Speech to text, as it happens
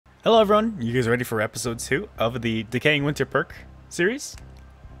Hello everyone, you guys ready for episode 2 of the Decaying Winter Perk series?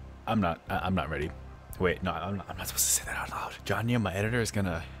 I'm not ready. Wait, no, I'm not supposed to say that out loud. Johnny, my editor, is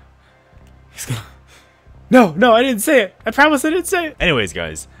gonna... No, I didn't say it! I promise I didn't say it! Anyways,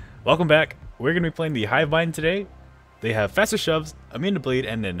 guys, welcome back. We're gonna be playing the Hivemind today. They have faster shoves, immune to bleed,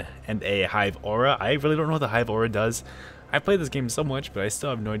 and a hive aura. I really don't know what the hive aura does. I played this game so much, but I still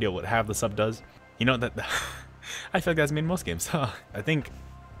have no idea what half the sub does. You know that... I feel like that's made in most games. I think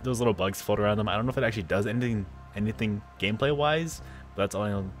those little bugs float around them. I don't know if it actually does anything gameplay wise, but that's all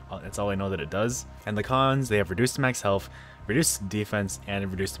I know. That's all I know that it does. And the cons, they have reduced max health, reduced defense, and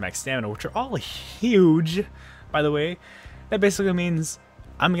reduced max stamina, which are all huge. By the way, that basically means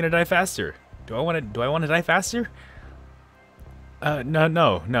I'm gonna die faster. Do I want to die faster?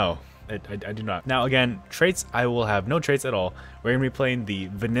 No. I do not. Now again, traits, I will have no traits at all. We're gonna be playing the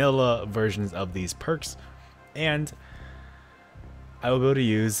vanilla versions of these perks, and I will be able to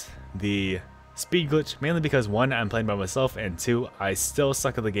use the speed glitch, mainly because 1, I'm playing by myself, and 2, I still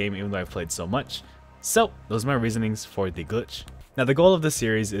suck at the game even though I've played so much. So, those are my reasonings for the glitch. Now, the goal of this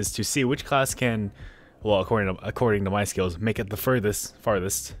series is to see which class can, well, according to my skills, make it the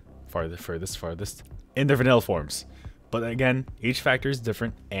farthest in their vanilla forms. But again, each factor is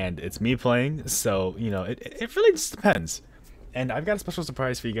different, and it's me playing, so, you know, it really just depends. And I've got a special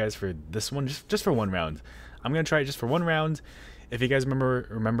surprise for you guys for this one, just for one round. I'm going to try it just for one round. If you guys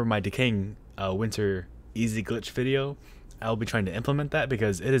remember my Decaying Winter easy glitch video, I'll be trying to implement that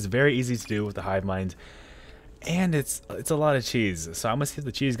because it is very easy to do with the Hivemind, and it's a lot of cheese. So I'm gonna see if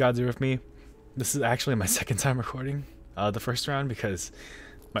the cheese gods are with me. This is actually my second time recording the first round because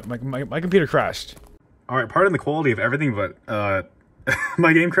my computer crashed. All right, pardon the quality of everything, but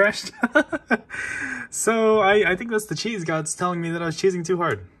my game crashed. So I think that's the cheese gods telling me that I was cheesing too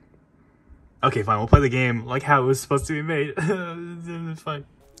hard. Okay, fine, we'll play the game like how it was supposed to be made. Fine.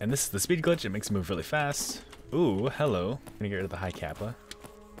 And this is the speed glitch. It makes it move really fast. Ooh, hello. I'm gonna get rid of the high kappa.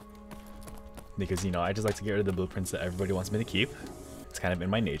 Because, you know, I just like to get rid of the blueprints that everybody wants me to keep. It's kind of in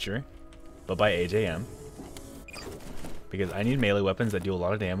my nature. But by AJM. Because I need melee weapons that do a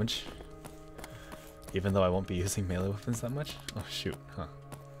lot of damage. Even though I won't be using melee weapons that much. Oh, shoot, huh.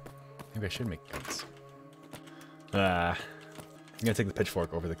 Maybe I should make guns. I'm gonna take the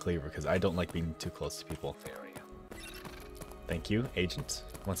pitchfork over the cleaver because I don't like being too close to people. Thank you, agent.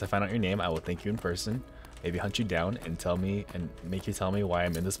 Once I find out your name, I will thank you in person. Maybe hunt you down and tell me and make you tell me why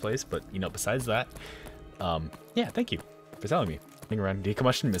I'm in this place. But you know, besides that, yeah, thank you for telling me. Hang around.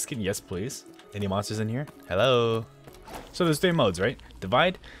 Decombustion Miskin, yes please. Any monsters in here? Hello. So there's 3 modes, right?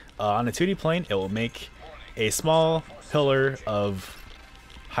 Divide. On a 2D plane, it will make a small pillar of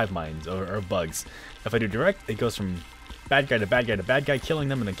Hivemind or bugs. If I do direct, it goes from bad guy to bad guy to bad guy, killing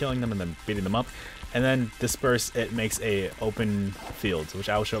them and then beating them up. And then disperse, it makes a open field, which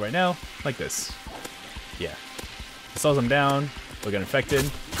I will show right now, like this. Yeah. It slows them down, they'll get infected.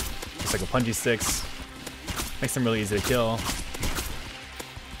 It's like a punji sticks. Makes them really easy to kill.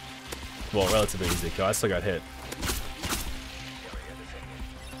 Well, relatively easy to kill. I still got hit.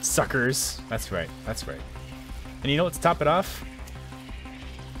 Suckers. That's right. And you know what, to top it off?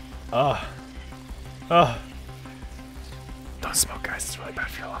 Don't smoke, guys. It's really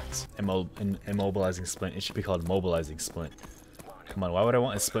bad for your lungs. Immobilizing splint. It should be called mobilizing splint. Come on, why would I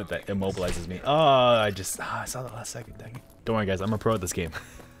want a splint that immobilizes me? Oh, I saw that last second. Dang it. Don't worry, guys. I'm a pro at this game.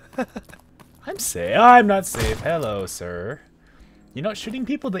 I'm safe. I'm not safe. Hello, sir. You know, shooting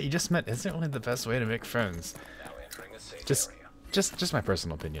people that you just met isn't really the best way to make friends. Just my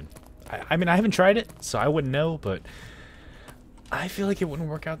personal opinion. I mean, I haven't tried it, so I wouldn't know, but I feel like it wouldn't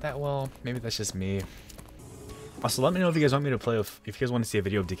work out that well. Maybe that's just me. Also, let me know if you guys want me to play with, if you guys want to see a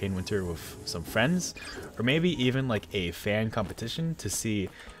video of Decaying Winter with some friends, or maybe even like a fan competition to see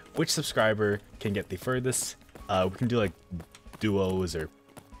which subscriber can get the furthest. We can do like duos or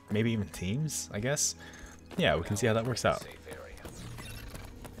maybe even teams, I guess. Yeah, we can see how that works out.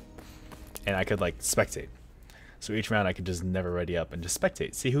 And I could like spectate. So each round I could just never ready up and just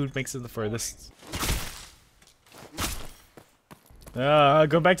spectate. See who makes it the furthest.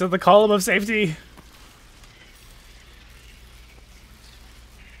 Go back to the column of safety.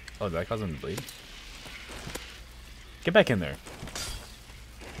 Oh, did that cause him to bleed? Get back in there.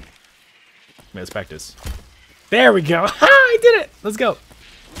 Let's practice. There we go! Ha! I did it! Let's go!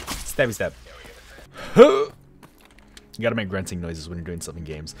 Stabby stab. You gotta make grunting noises when you're doing stuff in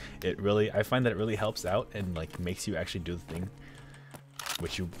games. I find that it really helps out and like makes you actually do the thing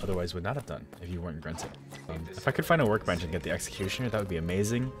which you otherwise would not have done if you weren't grunting. If I could find a workbench and get the executioner, that would be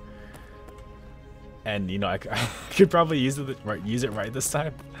amazing. And you know, I could probably use it right this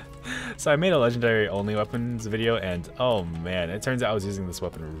time. So I made a legendary only weapons video, and oh man, it turns out I was using this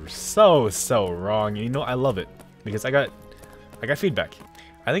weapon so wrong. You know, I love it because I got feedback.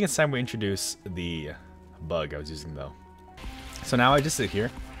 I think it's time we introduce the bug I was using though. So now I just sit here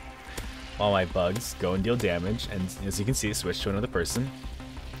while my bugs go and deal damage, and as you can see, switch to another person.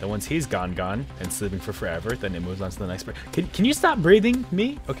 Then once he's gone and sleeping for forever, then it moves on to the next person. Can you stop breathing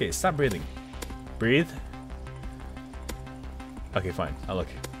me? Okay, stop breathing. Breathe. Okay, fine. I'll look.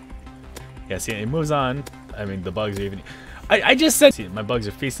 Yeah, see, it moves on. I mean, the bugs are even... I just said... See, my bugs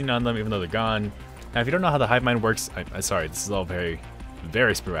are feasting on them even though they're gone. Now, if you don't know how the Hivemind works... I'm sorry, this is all very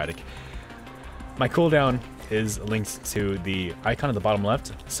sporadic. My cooldown is linked to the icon at the bottom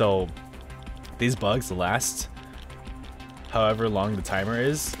left. So, these bugs last however long the timer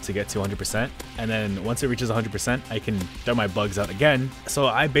is to get to 100%. And then once it reaches 100%, I can throw my bugs out again. So,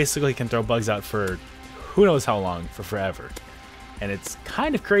 I basically can throw bugs out for who knows how long, for forever. And it's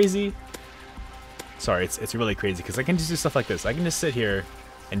kind of crazy. Sorry, it's really crazy because I can just do stuff like this. I can just sit here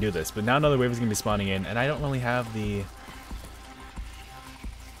and do this, but now another wave is going to be spawning in, and I don't really have the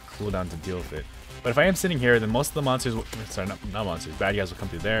cooldown to deal with it. But if I am sitting here, then most of the monsters, sorry, not monsters, bad guys will come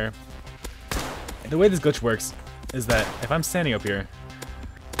through there. And the way this glitch works is that if I'm standing up here,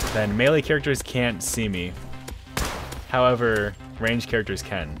 then melee characters can't see me. However, ranged characters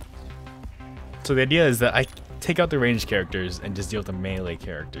can. So the idea is that I take out the ranged characters and just deal with the melee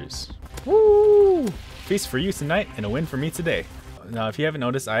characters. Woo! Feast for you tonight and a win for me today. Now, if you haven't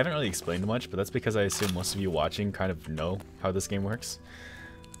noticed, I haven't really explained much, but that's because I assume most of you watching kind of know how this game works.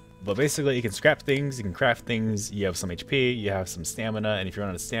 But basically, you can scrap things, you can craft things, you have some HP, you have some stamina, and if you run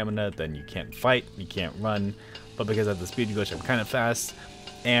out of stamina, then you can't fight, you can't run. But because I have the speed glitch, I'm kind of fast.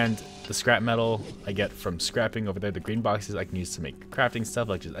 And the scrap metal I get from scrapping over there, the green boxes I can use to make crafting stuff,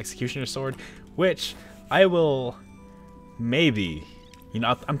 like just Executioner Sword, which I will maybe, you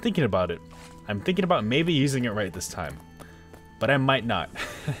know, I'm thinking about it. I'm thinking about maybe using it right this time, but I might not.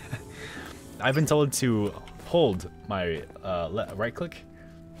 I've been told to hold my right click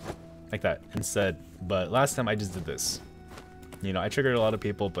like that instead, but last time I just did this. You know, I triggered a lot of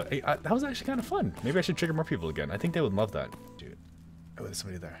people, but that was actually kind of fun. Maybe I should trigger more people again. I think they would love that. Dude, oh, there's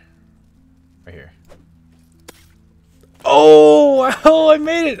somebody there. Right here. Oh, I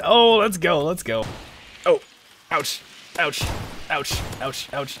made it. Oh, let's go. Oh, ouch, ouch, ouch,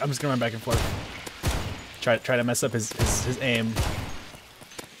 ouch, ouch. I'm just gonna run back and forth. Try to mess up his aim.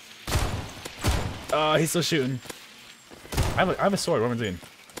 Oh, he's still shooting. I have a sword. What am I doing?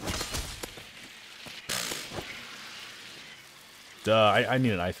 Duh, I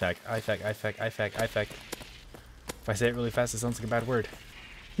need an IFAK. IFAK. If I say it really fast, it sounds like a bad word.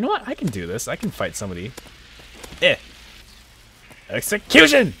 You know what? I can do this. I can fight somebody.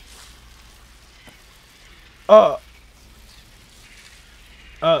 Execution!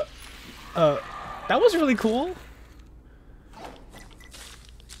 That was really cool.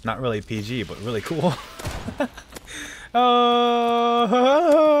 Not really PG, but really cool.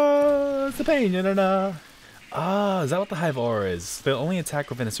 It's the pain, is that what the hive aura is? They'll only attack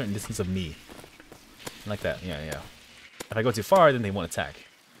within a certain distance of me. Like that, yeah. If I go too far, then they won't attack.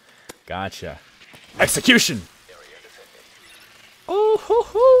 Gotcha. Execution! Oh ho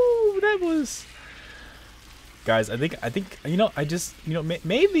ho! That was... Guys, I think you know,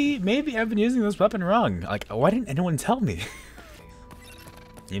 maybe I've been using this weapon wrong. Like, why didn't anyone tell me?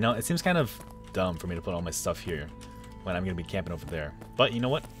 You know, it seems kind of dumb for me to put all my stuff here when I'm gonna be camping over there. But you know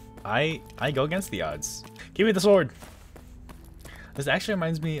what? I go against the odds. Give me the sword. This actually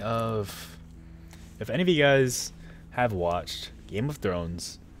reminds me of, if any of you guys have watched Game of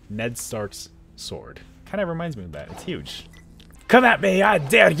Thrones, Ned Stark's sword. Kind of reminds me of that. It's huge. Come at me, I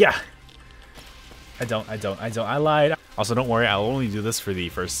dare ya! I don't, I lied. Also, don't worry, I'll only do this for the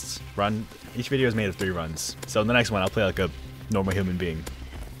first run. Each video is made of 3 runs. So in the next one, I'll play like a normal human being.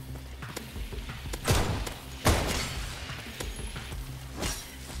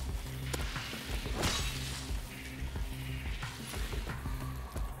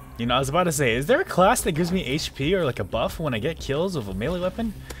 You know, I was about to say, is there a class that gives me HP or like a buff when I get kills with a melee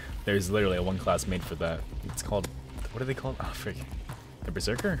weapon? There's literally one class made for that. It's called, what are they called? Oh, freak. The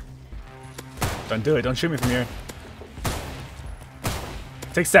Berserker? Don't do it, don't shoot me from here.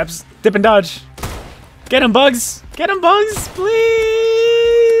 Take steps, dip and dodge. Get him, bugs! Get him, bugs,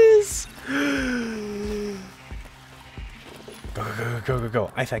 please! Go.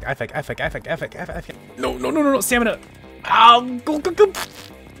 IFAK. No, stamina. Ow, go.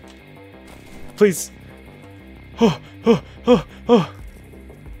 Please. Oh.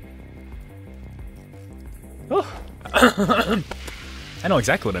 I know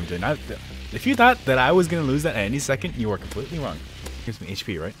exactly what I'm doing. If you thought that I was gonna lose that at any second, you are completely wrong. Gives me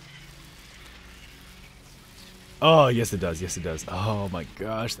HP, right? Oh, yes it does. Yes it does. Oh my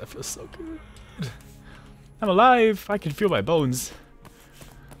gosh, that feels so good. I'm alive. I can feel my bones.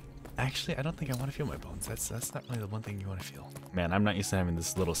 Actually, I don't think I want to feel my bones. That's not really the one thing you want to feel. Man, I'm not used to having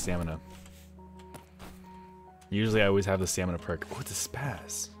this little stamina. Usually I always have the stamina perk. Oh, it's a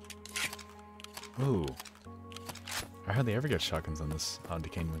spaz. Ooh. I hardly ever get shotguns on this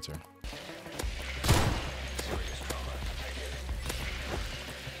Decaying Winter.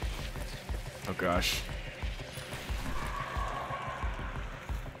 Oh gosh.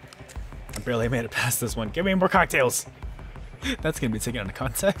 I barely made it past this one. Give me more cocktails! That's gonna be taken out of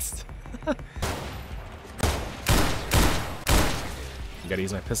context. Gotta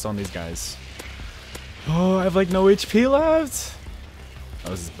use my pistol on these guys. Oh, I have like no HP left!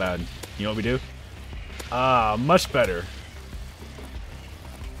 Oh, this is bad. You know what we do? Ah, much better.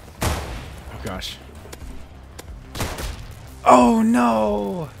 Oh gosh. Oh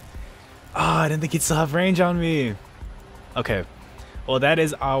no! Ah, I didn't think he'd still have range on me. Okay. Well, that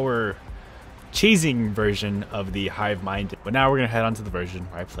is our cheesing version of the Hivemind. But now we're gonna head on to the version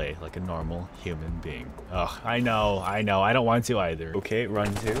where I play like a normal human being. Ugh, I know. I don't want to either. Okay,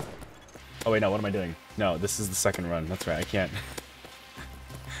 run 2. Oh wait, no, what am I doing? No, this is the second run. That's right, I can't.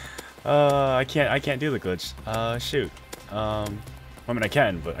 I can't do the glitch. Shoot. I mean I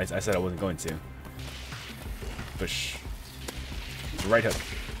can, but I said I wasn't going to. Push. Right hook.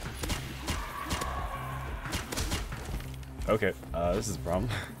 Okay, this is a problem.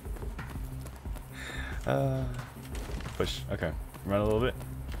 Push. Okay. Run a little bit.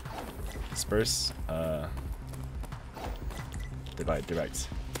 Disperse. Divide. Direct.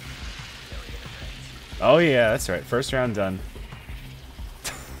 Oh yeah, that's right. First round done.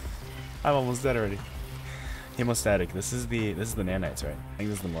 I'm almost dead already. Hemostatic. This is the nanites, right? I think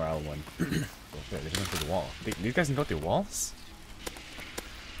this is the morale one. Oh, yeah, they just went through the wall. These guys can go through walls?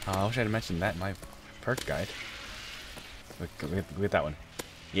 Oh, I wish I had mentioned that in my perk guide. Look at that one.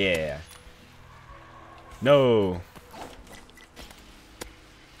 Yeah. No.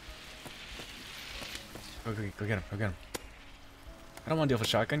 Go get him. Go get him. I don't want to deal with a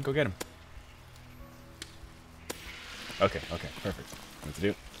shotgun. Go get him. Okay. Perfect. What to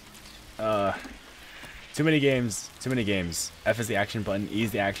do? Too many games. Too many games. F is the action button. E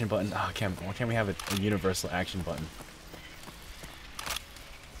is the action button. Oh, why can't we have a universal action button?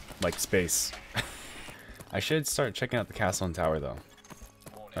 Like space. I should start checking out the castle and tower though,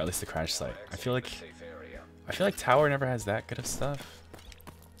 or at least the crash site. I feel like tower never has that good of stuff.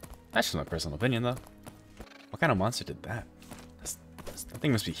 That's just my personal opinion though. What kind of monster did that? That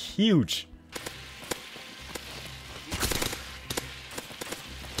thing must be huge.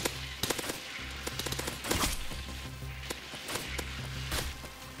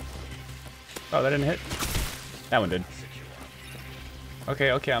 Oh, that didn't hit. That one did.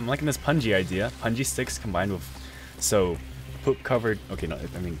 Okay, I'm liking this punji idea. Punji sticks combined with, so, poop covered. Okay, no,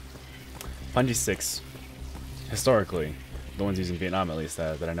 I mean, punji sticks. Historically, the ones used in Vietnam at least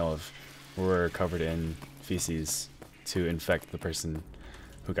that I know of, were covered in feces to infect the person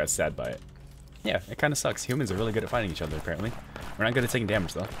who got stabbed by it. Yeah, it kind of sucks. Humans are really good at fighting each other. Apparently, we're not good at taking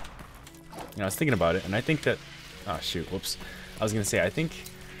damage though. You know, I was thinking about it, and I think that. Oh shoot! Whoops. I was gonna say I think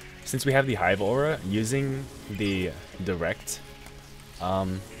since we have the hive aura, using the direct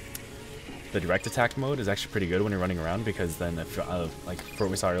attack mode is actually pretty good when you're running around, because then if, like for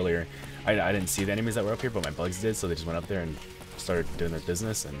what we saw earlier, I didn't see the enemies that were up here, but my bugs did, so they just went up there and started doing their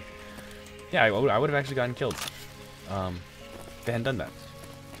business, and yeah, I would have actually gotten killed. They hadn't done that,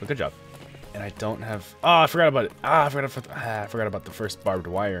 so good job. And I don't have. Oh, I forgot about it. I forgot about the first barbed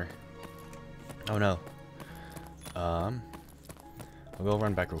wire. Oh no. I'll go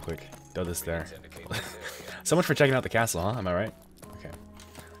run back real quick. Throw this there. So much for checking out the castle, huh? Am I right? Okay.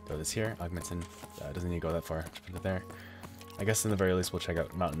 Throw this here. Augmentin. Doesn't need to go that far. Just put it there. I guess in the very least we'll check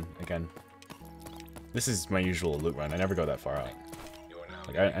out Mountain again. This is my usual loot run. I never go that far out.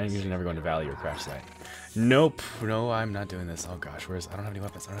 Like I usually never go into Valley or Crash Site. Nope. No, I'm not doing this. Oh gosh, I don't have any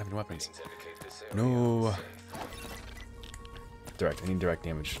weapons. No. Direct. I need direct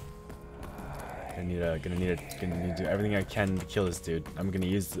damage. Gonna need to do everything I can to kill this dude. I'm not gonna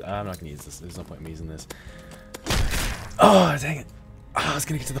use this. There's no point in me using this. Oh dang it! Oh, I was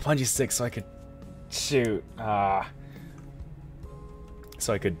gonna get to the punji stick so I could shoot.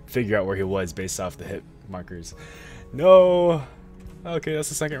 So I could figure out where he was based off the hit markers. No. Okay, that's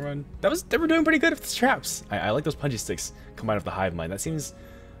the second run. They were doing pretty good with the traps. I like those punji sticks combined with the Hivemind. That seems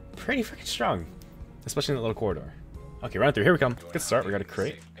pretty freaking strong, especially in that little corridor. Okay, round 3. Here we come. Good start. We got a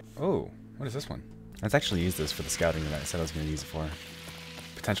crate. Oh. What is this one? Let's actually use this for the scouting that I said I was going to use it for.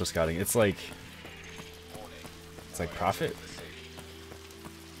 Potential scouting. It's like profit.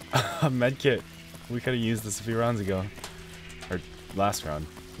 A medkit. We could have used this a few rounds ago. Or last round.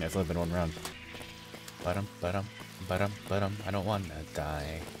 Yeah, it's only been one round. But I don't want to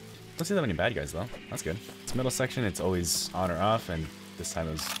die. Don't see that many bad guys though. That's good. This middle section, it's always on or off, and this time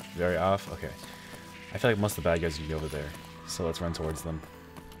it was very off. Okay. I feel like most of the bad guys would be over there. So let's run towards them.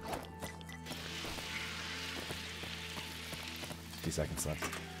 50 seconds left.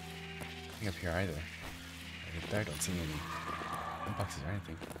 Nothing up here either. Right up there, I don't see any boxes or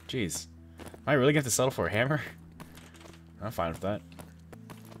anything. Jeez. Am I really going to have to settle for a hammer? I'm fine with that.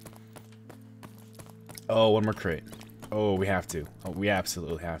 Oh, one more crate. Oh, we have to. Oh, we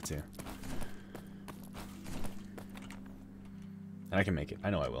absolutely have to. And I can make it. I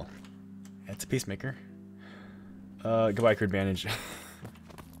know I will. It's a peacemaker. Goodbye, crit advantage.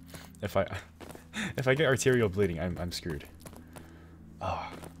 if I get arterial bleeding, I'm screwed. Oh.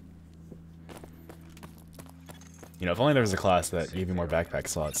 You know, if only there was a class that gave you more backpack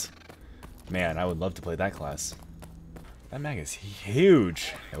slots. Man, I would love to play that class. That mag is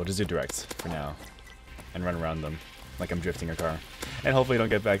huge. Yeah, we'll just do direct for now. And run around them like I'm drifting a car. And hopefully don't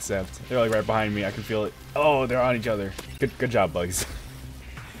get backstabbed. They're like right behind me. I can feel it. Oh, they're on each other. Good job, bugs.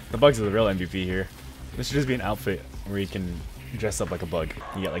 The bugs are the real MVP here. This should just be an outfit where you can dress up like a bug.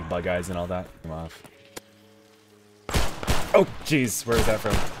 You get like bug eyes and all that. I'm off. Oh, jeez. Where is that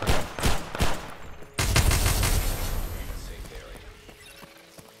from? Okay.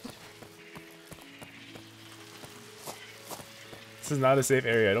 This is not a safe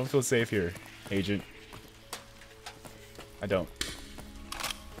area. I don't feel safe here, agent. I don't.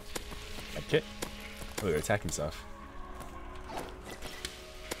 Kit. Oh, they're attacking stuff.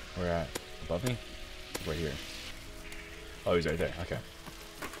 Where at? Above me? Right here. Oh, he's right there. Okay.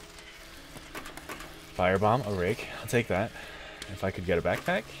 Firebomb, a rake. I'll take that. If I could get a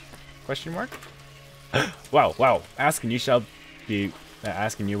backpack? Question mark? Wow, wow. Ask and you shall be...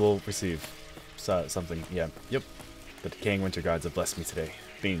 ask and you will receive something. Yeah. Yep. The Decaying Winter gods have blessed me today.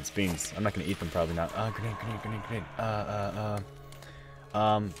 Beans, beans. I'm not gonna eat them, probably not. Grenade.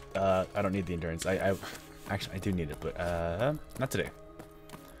 I don't need the endurance. Actually, I do need it, but not today.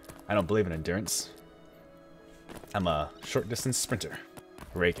 I don't believe in endurance. I'm a short distance sprinter.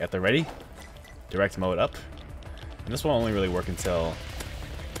 Rake at the ready. Direct mode up. And this will only really work until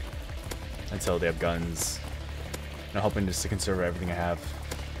they have guns. And I'm hoping just to conserve everything I have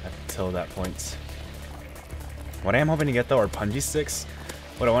until that point. What I am hoping to get though are punji sticks.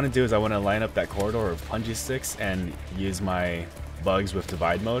 What I want to do is I want to line up that corridor of punji sticks and use my bugs with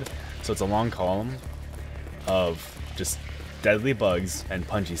divide mode. So it's a long column of just deadly bugs and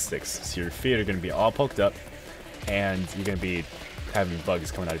punji sticks. So your feet are going to be all poked up and you're going to be having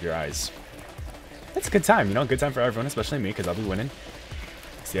bugs coming out of your eyes. It's a good time, you know, good time for everyone, especially me, because I'll be winning.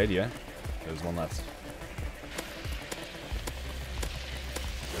 That's the idea. There's one left.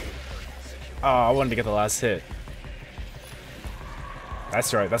 Oh, I wanted to get the last hit.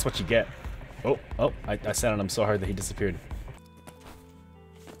 That's right, that's what you get. Oh, I sat on him so hard that he disappeared.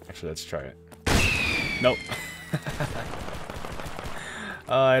 Actually, let's try it. Nope.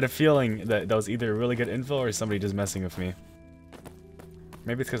 I had a feeling that was either really good info or somebody just messing with me.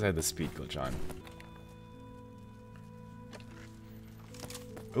 Maybe it's because I had the speed glitch on.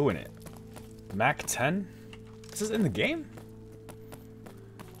 Ooh, in it. Mac 10? This is in the game?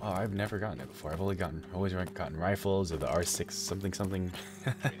 Oh, I've never gotten it before. I've always gotten rifles or the R6 something.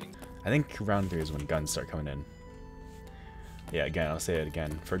 I think round 3 is when guns start coming in. Yeah, again, I'll say it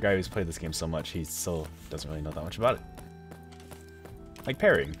again. For a guy who's played this game so much, he still doesn't really know that much about it. Like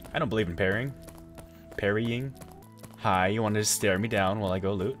parrying. I don't believe in parrying. Parrying. Hi, you wanted to stare me down while I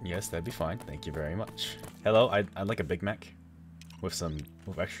go loot? Yes, that'd be fine. Thank you very much. Hello, I'd like a Big Mac with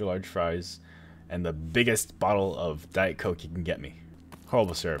extra large fries and the biggest bottle of Diet Coke you can get me.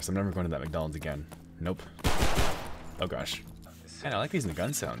 Horrible service. I'm never going to that McDonald's again. Nope. Oh gosh. Man, I like these new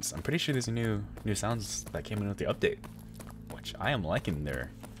gun sounds. I'm pretty sure there's new sounds that came in with the update, which I am liking their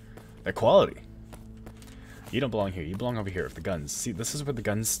quality. You don't belong here. You belong over here with the guns. See, this is where the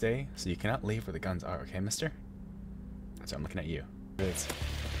guns stay, so you cannot leave where the guns are. Okay, mister? So I'm looking at you.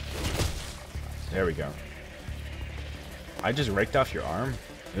 There we go. I just raked off your arm?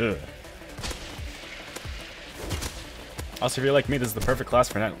 Ugh. Also, if you're like me, this is the perfect class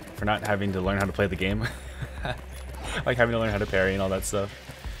for not having to learn how to play the game. Like having to learn how to parry and all that stuff.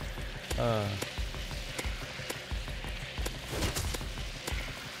 Oh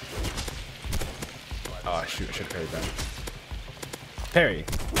shoot, I should have parried that. Parry!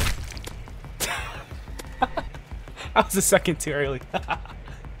 I was a second too early.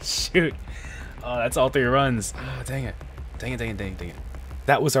 Shoot. Oh, that's all 3 runs. Oh, dang it. Dang it.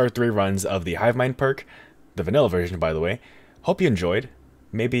 That was our 3 runs of the Hivemind perk. The vanilla version, by the way. Hope you enjoyed.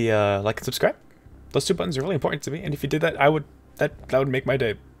 Maybe like and subscribe. Those two buttons are really important to me, and if you did that, that would make my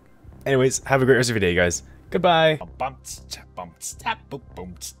day. Anyways, have a great rest of your day, guys. Goodbye.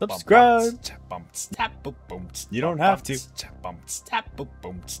 Subscribe. You don't have to,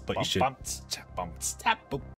 but you should.